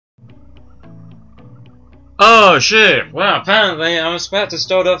Oh shit! Well, apparently I was about to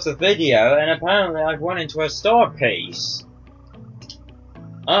start off the video, and apparently I've run into a star piece.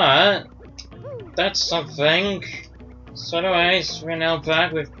 Alright, that's something. So anyways, we're now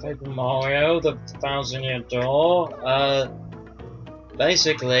back with Paper Mario, the 1000-Year Door.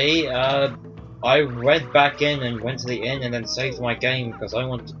 Basically, I went back in and went to the inn and then saved my game because I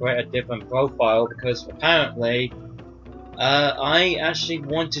wanted to create a different profile because apparently I actually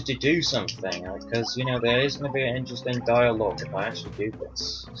wanted to do something, because, you know, there is going to be an interesting dialogue if I actually do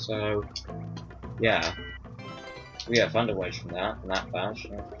this. So, yeah. We have found away from that badge.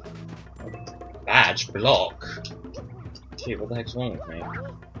 Badge? Block? Gee, what the heck's wrong with me?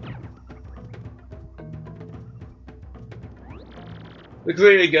 The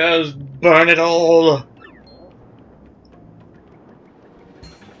greedy girls, burn it all!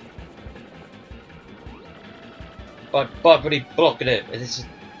 But Bobbery blocked it. Is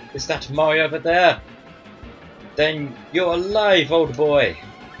that Mario over there? Then you're alive, old boy.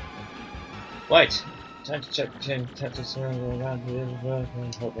 Wait. Time to check. Around here.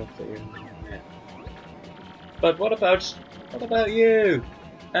 But what about you,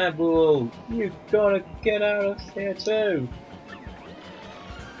 Admiral? You gotta get out of here too.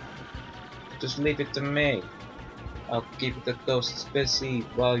 Just leave it to me. I'll keep the ghosts busy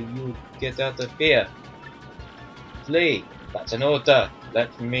while you get out of here. Flee! That's an order.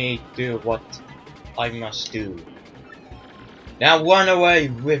 Let me do what I must do. Now run away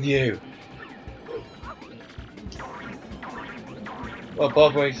with you! Well,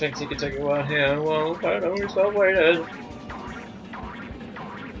 Bobbery thinks he can take it right here. Well, I don't know, he's not waiting.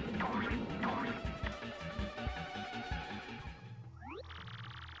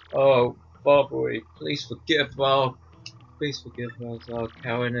 Oh, Bobbery, please forgive our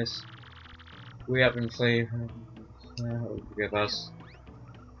cowardice. We have been fleeing. Forgive us.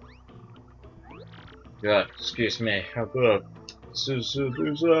 God, excuse me. How good.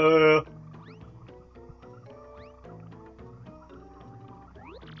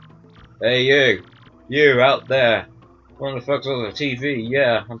 Hey you out there. One of the folks on the TV,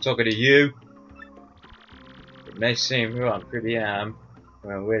 yeah, I'm talking to you. It may seem who I really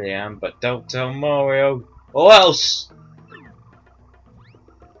am, but don't tell Mario, or else!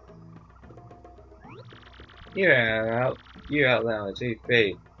 You out there on the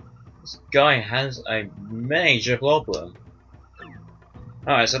TV. This guy has a major problem.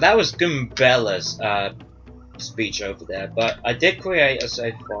 Alright, so that was Goombella's speech over there, but I did create a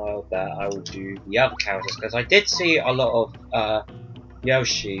save file that I will do the other characters, because I did see a lot of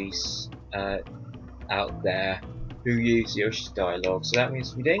Yoshis out there who use Yoshi's dialogue, so that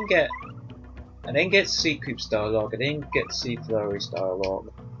means I didn't get to see Coop's dialogue, I didn't get to see Flurry's dialogue,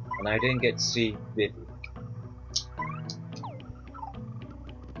 and I didn't get to see Vivi.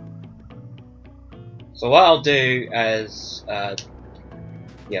 So what I'll do is,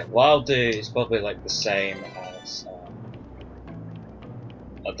 probably like the same as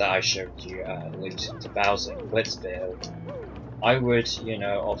that I showed you, Lucy to Bowser in Blitzfield. I would,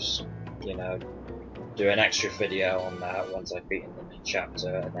 do an extra video on that once I've beaten the main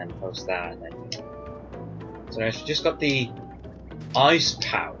chapter, and then post that, and then, So we've just got the ice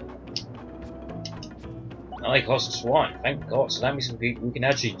power. Only costs us 1, thank God. So that means we can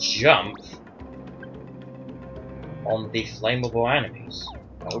actually jump on the flammable enemies.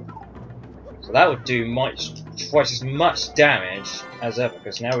 Oh. So that would do twice as much damage as ever,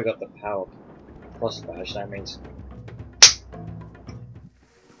 because now we got the power plus badge. That means,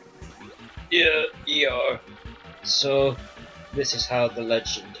 yeah. So this is how the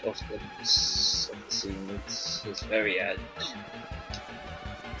legend of the sea meets his very end.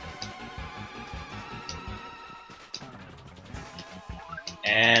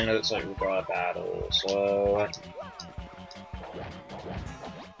 And it looks like we've got a battle, so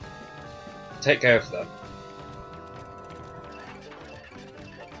take care of them.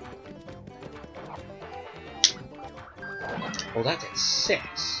 Well, that did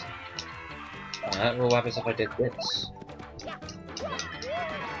 6. Alright, well, what happens if I did this?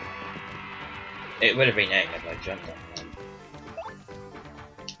 It would have been 8 if I jumped on them.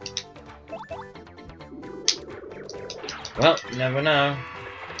 Well, you never know.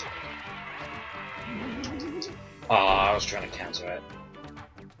 Oh, I was trying to counter it.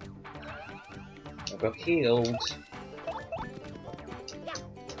 I got healed.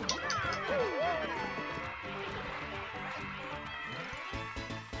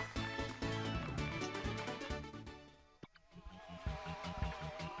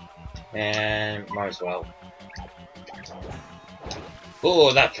 And might as well.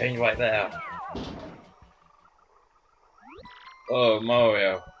 Oh, that thing right there. Oh,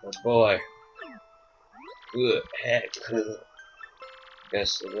 Mario, oh boy. Good heck.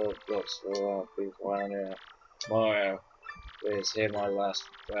 Guess the world looks for a lot of people around here. Mario, please hear my last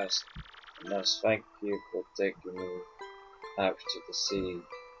request. I must thank you for taking me out to the sea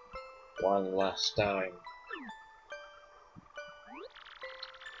one last time.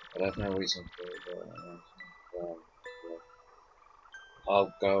 But I have no reason for it.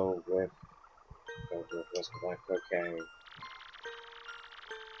 I'll go with what's my cocaine.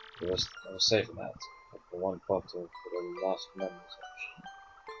 I was saving that for one bottle for the last moments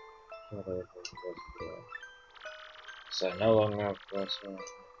of so no longer of course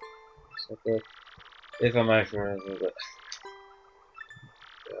so good. If I may for a little bit,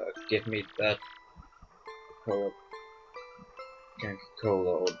 give me that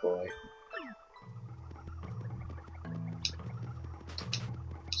Coca-Cola, old boy.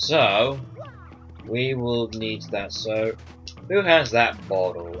 So we will need that. So who has that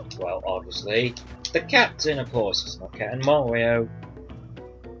bottle? Well, obviously the captain, of course. It's not Captain Mario.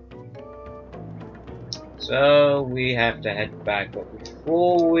 So we have to head back, but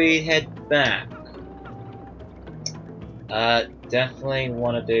before we head back, definitely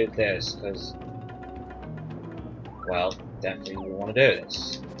want to do this, because, well, definitely we want to do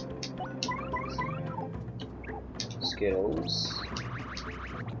this. Skills.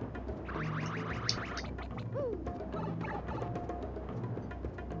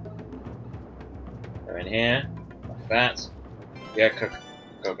 They're in here, like that. Yeah,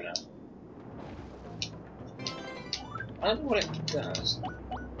 coconut. I don't know what it does.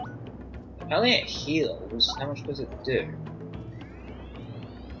 Apparently it heals. How much does it do?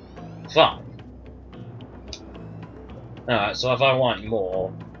 5. Alright, so if I want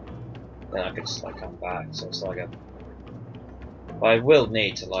more, then I could just like come back. So it's like a. But I will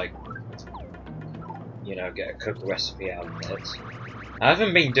need to like, you know, get a cook recipe out of it. I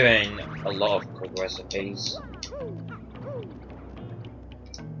haven't been doing a lot of cook recipes,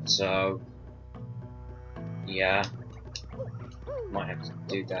 so yeah. Might have to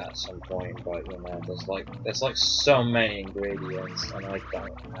do that at some point, but you know, there's like so many ingredients, and I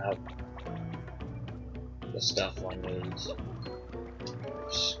don't have the stuff I need.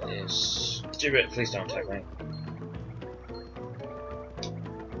 Which is stupid. Please don't attack me.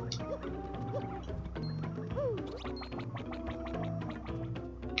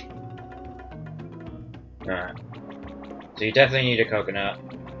 Alright. So you definitely need a coconut,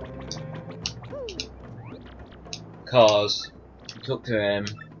 cause talk to him.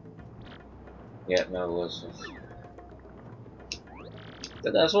 Yeah, no, listen.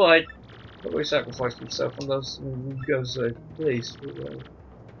 But that's why Bobbery sacrificed himself on those goes so please, we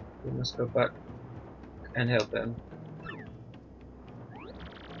must go back and help him.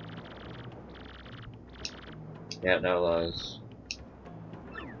 Yeah, no lies.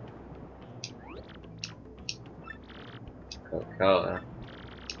 Coca-Cola.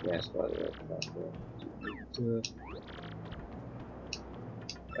 Yes, by the way,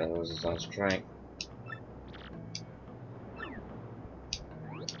 that was his last drink.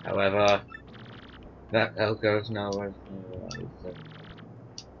 However, that goes nowhere.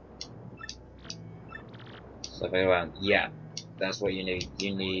 So around. Yeah, that's what you need.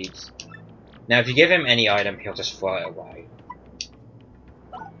 You need. Now, if you give him any item, he'll just throw it away.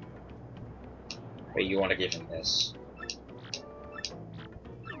 But you want to give him this.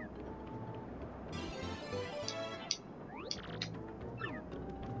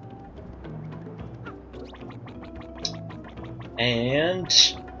 And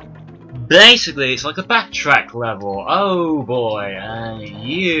basically, it's like a backtrack level. Oh boy, and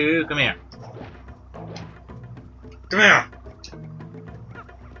you come here. Come here.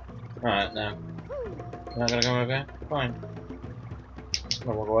 Alright, now. You're not gonna come over here? Fine. I'm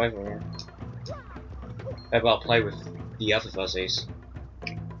gonna walk away from here. Maybe I'll play with the other fuzzies.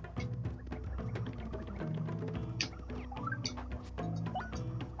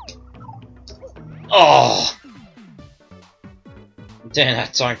 Oh! Didn't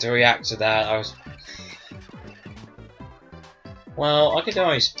have time to react to that. I was. Well, I could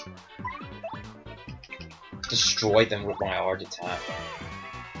always destroy them with my hard attack.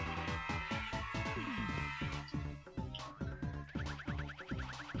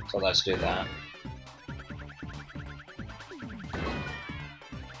 So let's do that.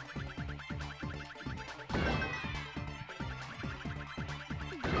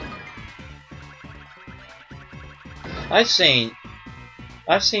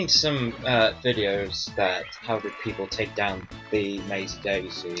 I've seen some videos that how did people take down the Maze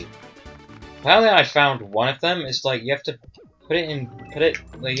Daisy. Apparently, I found one of them. It's like you have to you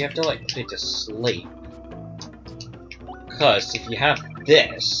have to like put it to sleep. Because if you have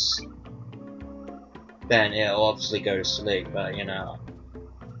this, then it'll obviously go to sleep, but you know,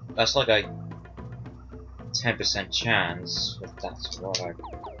 that's like a 10% chance if that's right.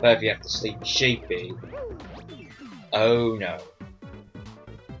 But if you have to sleep sheepy, oh no.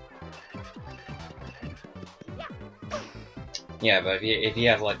 Yeah, but if you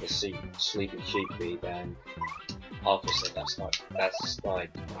have like a sleepy sheepy, then obviously that's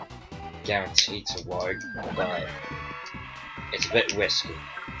like guaranteed to work, but it's a bit risky.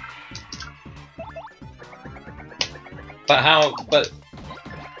 But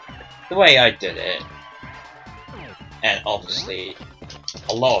the way I did it, and obviously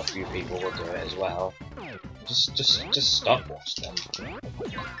a lot of you people will do it as well, just stopwatch them.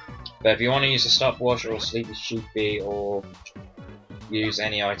 But if you want to use a stopwatch or a sleepy sheepy or use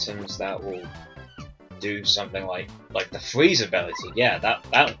any items that will do something like the freeze ability, yeah,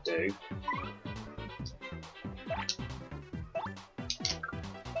 that'll do.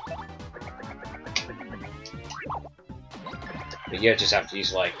 But you just have to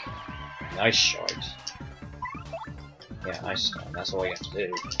use like Ice Shard. Yeah, Ice Stone, that's all you have to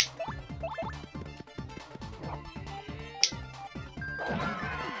do.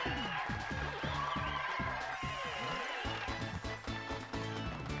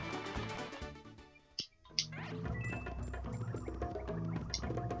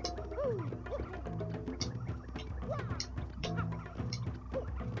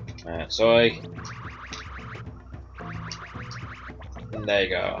 Sorry. And there you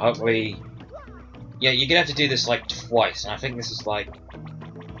go. Hopefully, yeah, you're gonna have to do this like twice, and I think this is like,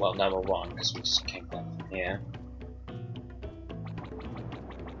 well, number one because we just came down from here.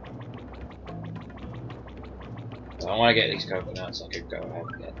 So I want to get these coconuts. I could go ahead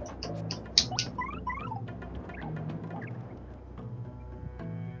and get them.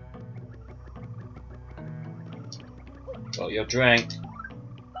 Got your drink.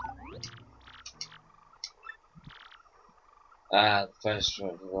 First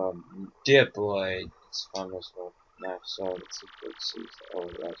one, dear boy, it's famous for my soul, it's a good season, all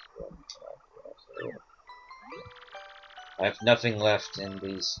the rest of them. I have nothing left in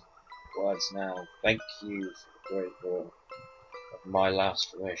these words now. Thank you for the great work of my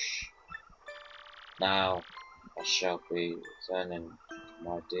last wish. Now I shall be returning to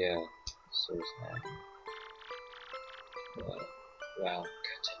my dear Susan. Well,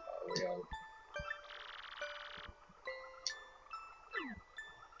 Mario.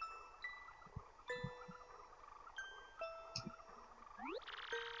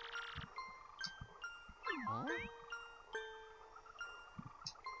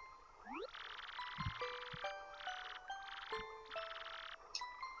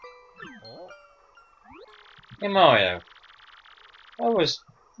 Hey Mario, I was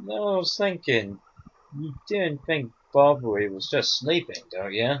thinking, you didn't think Bobbery was just sleeping,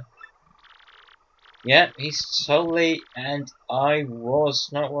 don't you? Yep, he's totally, and I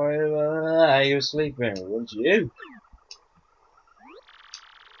was not worried about that. He was sleeping, weren't you?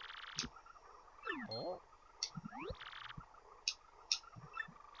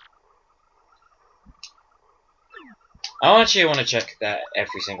 I actually want to check that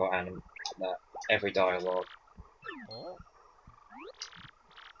every single every dialogue.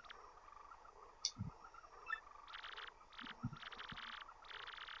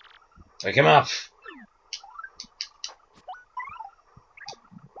 Wake him up!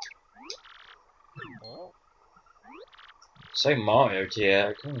 So Mario here,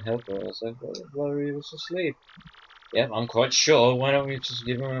 I couldn't help it. I said, well, he was asleep. Yep, I'm quite sure. Why don't we just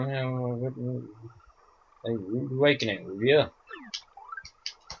give him a rude awakening, will you?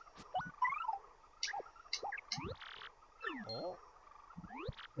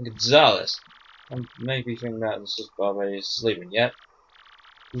 Gonzalez. I maybe think that this is Bobbery is sleeping yet.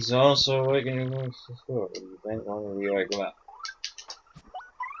 He's also awakening before. You think why we wake him up?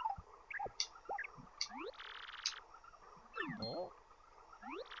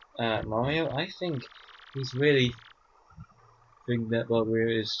 Mario, I think he's really think that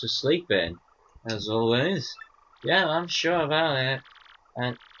Bobbery is just sleeping, as always. Yeah, I'm sure about it.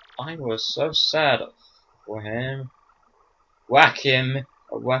 And I was so sad for him. Whack him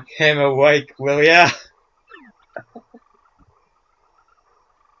awake, will ya?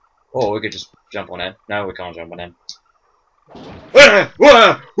 Or we could just jump on him. No, we can't jump on him.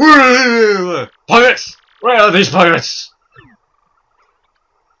 Pirates! Where are these pirates?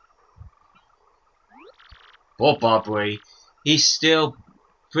 Poor Bobbery. He's still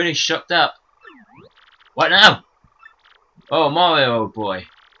pretty shocked up. What now? Oh, Mario, old boy.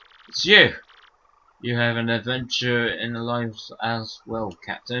 It's you. You have an adventure in the lives as well,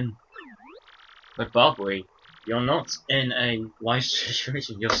 Captain. But Bobbery, you're not in a life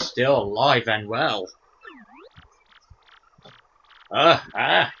situation. You're still alive and well.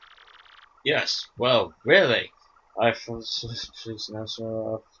 Yes, well, really. I felt so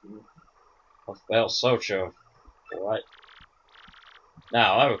sure. Alright.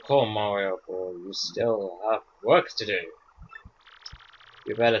 Now, I recall Mario, but you still have work to do.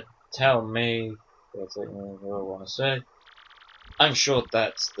 You better tell me if I want to say. I'm sure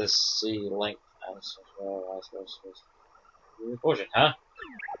that's the sea link as well, I suppose. Important, huh?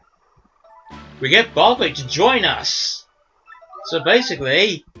 We get Bobbery to join us! So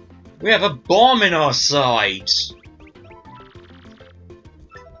basically, we have a bomb in our side!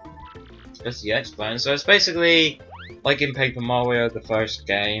 That's the explain. So it's basically like in Paper Mario, the first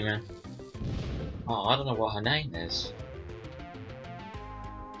game. Oh, I don't know what her name is.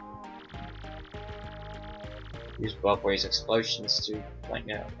 Use Bobbery's explosions to blank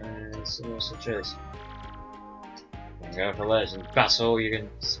out such as go for legend battle. You can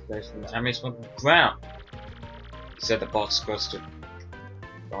space from the enemies from the ground. He said the box supposed to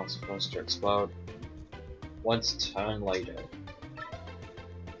explode. Once turn later.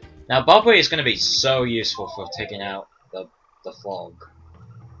 Now Bobbery is going to be so useful for taking out the fog.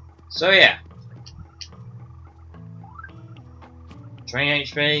 So yeah. Train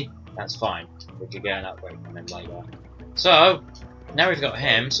HP, that's fine. We could get an upgrade from him later. So, now we've got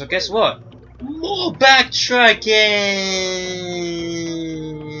him, so guess what? More backtracking!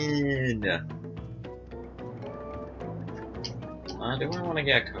 Do I want to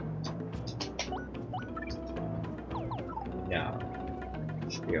get a code? No.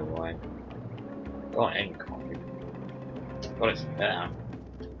 Should be alright. Got any copy. Got it from there.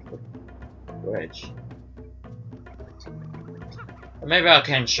 Bridge. But maybe I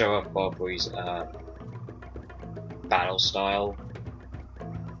can show off Bobbery's battle style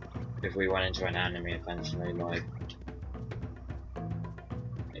if we run into an enemy eventually, like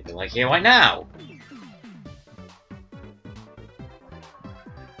maybe like here right now.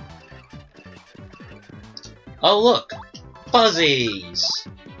 Oh look, fuzzies!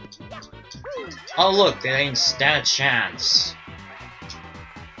 Oh look, they ain't stand a chance.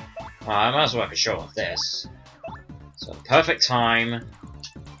 I might as well show off this. So perfect time.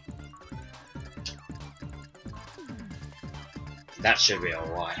 That should be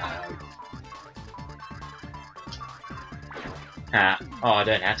alright, I hope. Oh, I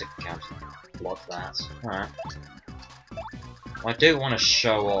don't have to count block that. Alright. Well, I do want to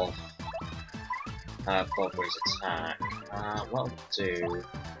show off Bobbery's attack. What I'll do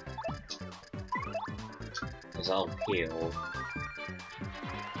is I'll heal.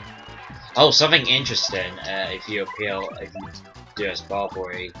 Oh, something interesting, if you do as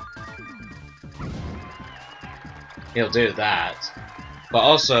Bobbery, he'll do that. But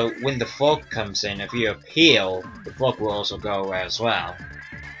also, when the fog comes in, if you appeal, the fog will also go away as well.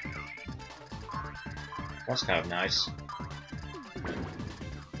 That's kind of nice.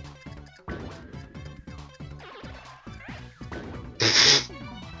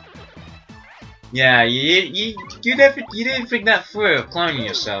 Yeah, you didn't think that through of cloning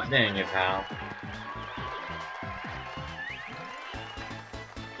yourself, didn't you, pal?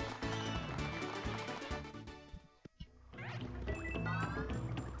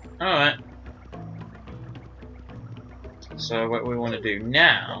 Alright. So what we want to do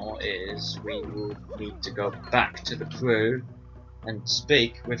now is we will need to go back to the crew and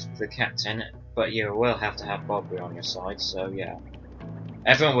speak with the captain, but you will have to have Bobbery on your side, so yeah.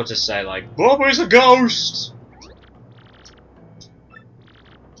 Everyone will just say like, Bobbery's a ghost!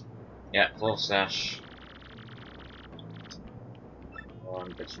 Yeah, full sash.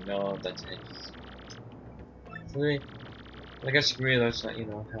 But you know that it's free. I guess you realize that, you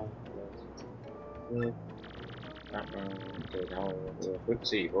know, how good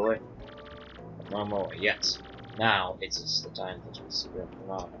see, boy. No more yet. Now it is the time to see the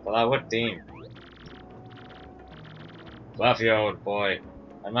command. But I would team. Fluffy old boy.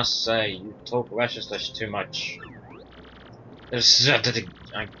 I must say, you talk restlessly too much. There's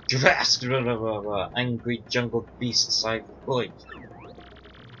I grasp angry jungle beasts I avoid.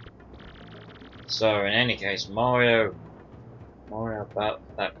 So in any case, Mario about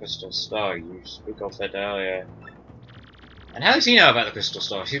that crystal star, you spoke of that earlier. And how does he know about the crystal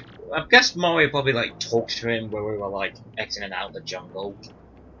star? I guess Mario probably like talked to him where we were like exiting out the jungle.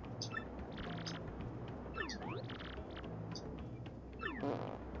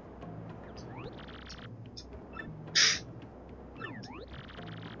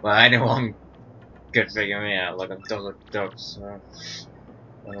 Well, anyone could figure me out, like a dog of dogs,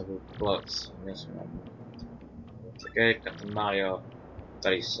 one of the blocks on this one. Okay, Captain Mario,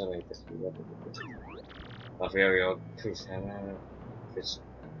 very sorry, Bavaria, please have this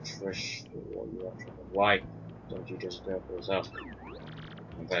trash. Why don't you just go for yourself?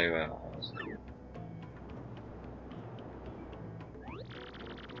 Very well.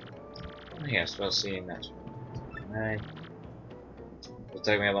 Yes, we'll see you next one. Right. It'll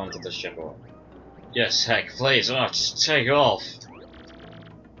take me along to the ship. Or... Yes, heck, please, oh, just take off.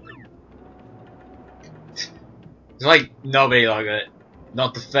 It's like nobody like it.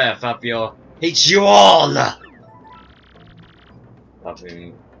 Not the fair, Fabio. It's you all!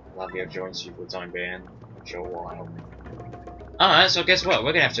 Fabio joins you for the time being. For a while. Alright, so guess what?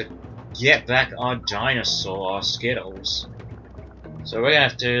 We're gonna have to get back our dinosaur, our Skittles. So we're gonna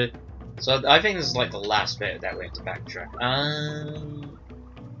have to... So I think this is like the last bit that we have to backtrack. I'm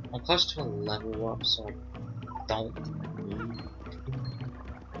close to a level up, so I don't need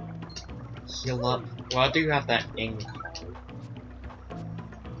to heal up. Well, I do have that ink.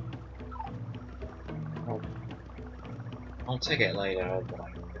 I'll take it later,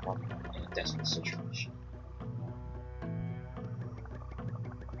 like, if I'm in a desperate situation.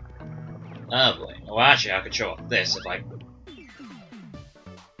 Oh boy. Well, actually, I could show off this if I...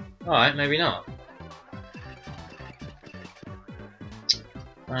 Alright, maybe not.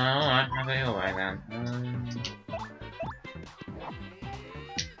 Alright, maybe alright then.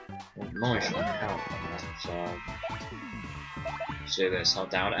 Noise should help, so... Let's do this, hold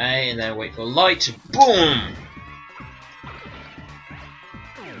down A, and then wait for light, BOOM!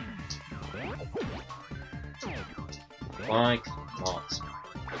 Like not.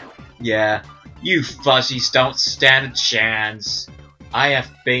 Yeah, you fuzzies don't stand a chance. I have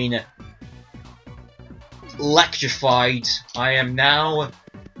been electrified. I am now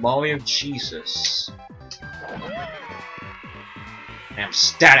Mario Jesus. I am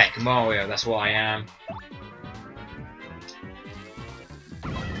static Mario, that's what I am.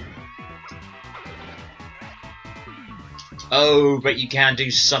 Oh, but you can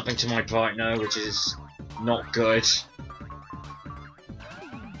do something to my partner, which is not good.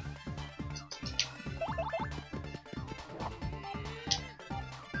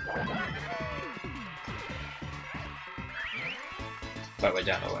 But we're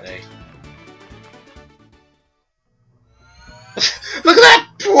done already. Look at that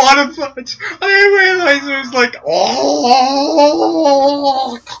water punch! I didn't realise it was like,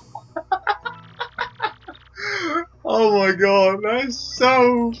 oh! Oh my god, that's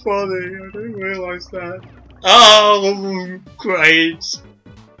so funny! I didn't realise that. Oh, great!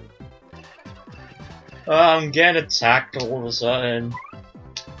 I'm getting attacked all of a sudden.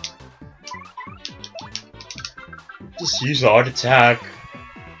 Just use art attack.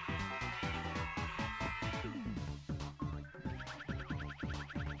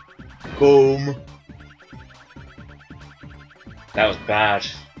 Boom. That was bad.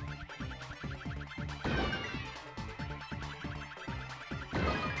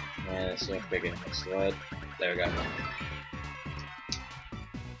 Yeah, let's see how big it is. There we go.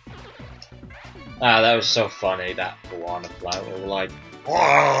 Ah, that was so funny, that piranha plant. We were like,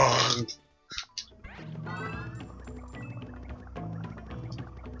 oh!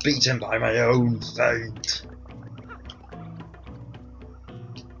 Beaten by my own fate.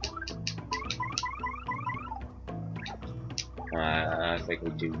 I think we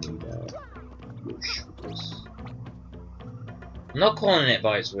do need Yoshi for this. I'm not calling it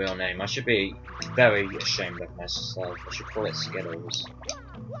by its real name. I should be very ashamed of myself. I should call it Skittles.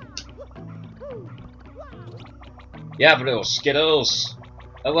 Yeah, but little Skittles,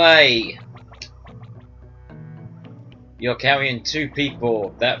 away! You're carrying two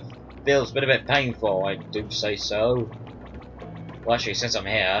people. That feels a bit painful, I do say so. Well, actually, since I'm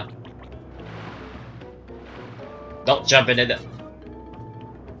here... Not jumping in it.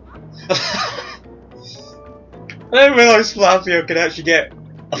 I didn't realise Flavio could actually get...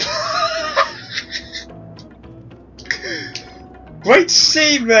 Great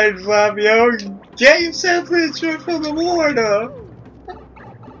seaman, Flavio! Get yourself into it from the water!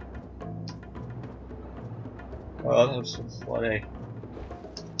 Oh, that was so funny.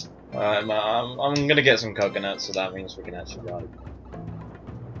 Alright, I'm gonna get some coconuts, so that means we can actually like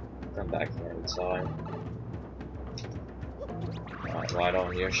come back here in time. Alright, right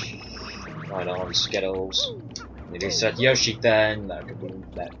on Yoshi. Right on Skittles. If he said Yoshi then, that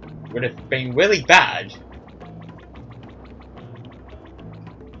would have been really bad.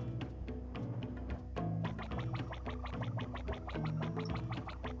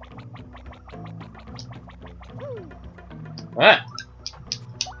 Alright.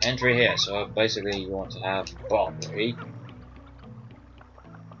 Entry here, so basically you want to have Bobbery.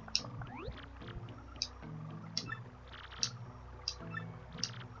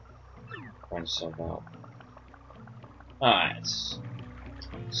 Find yourself out. Alright.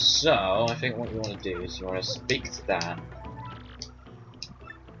 So, I think what you want to do is you want to speak to that.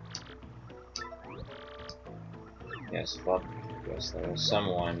 Yes, but yes, there was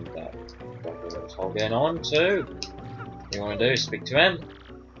someone that Bobbery was holding on to. What you want to do is speak to him.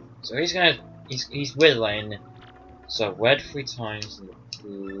 So he's whittling. So red 3 times and the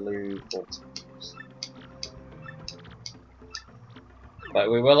blue 4 times.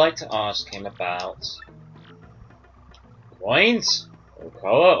 But we would like to ask him about coins, or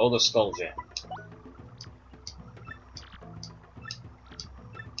color, or the skull gem.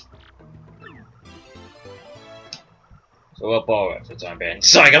 So we'll borrow it for the time being.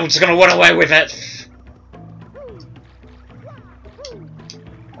 Sorry, I'm just gonna run away with it!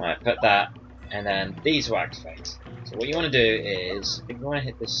 Alright, put that, and then these will activate. So what you want to do is, if you want to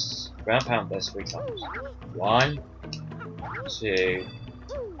hit this ground pound this 3 times. 1, 2,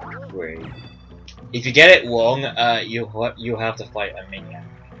 3. If you get it wrong, you have to fight a minion.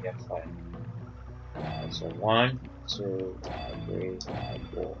 You have to fight. So 1, 2, 3,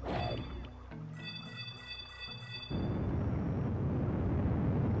 4.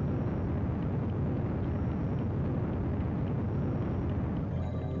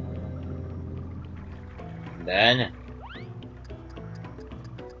 Then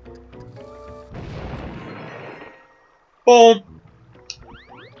boom!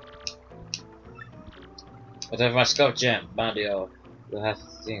 Whatever my skull gem, Mario, you'll have to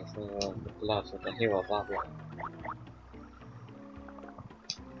think for the blood of the hero, Bobbery.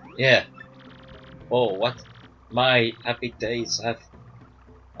 Yeah. Oh, what? My happy days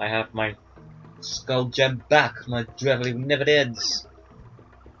I have my skull gem back. My traveling never ends.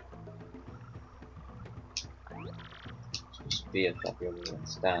 Be a copy of the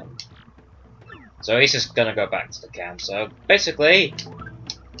stand. So he's just gonna go back to the camp. So basically,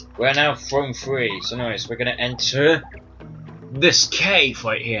 we're now thrown free. So anyways, we're gonna enter this cave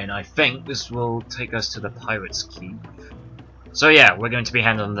right here, and I think this will take us to the Pirate's Keep. So yeah, we're going to be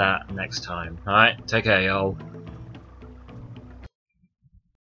handling that next time. Alright, take care y'all.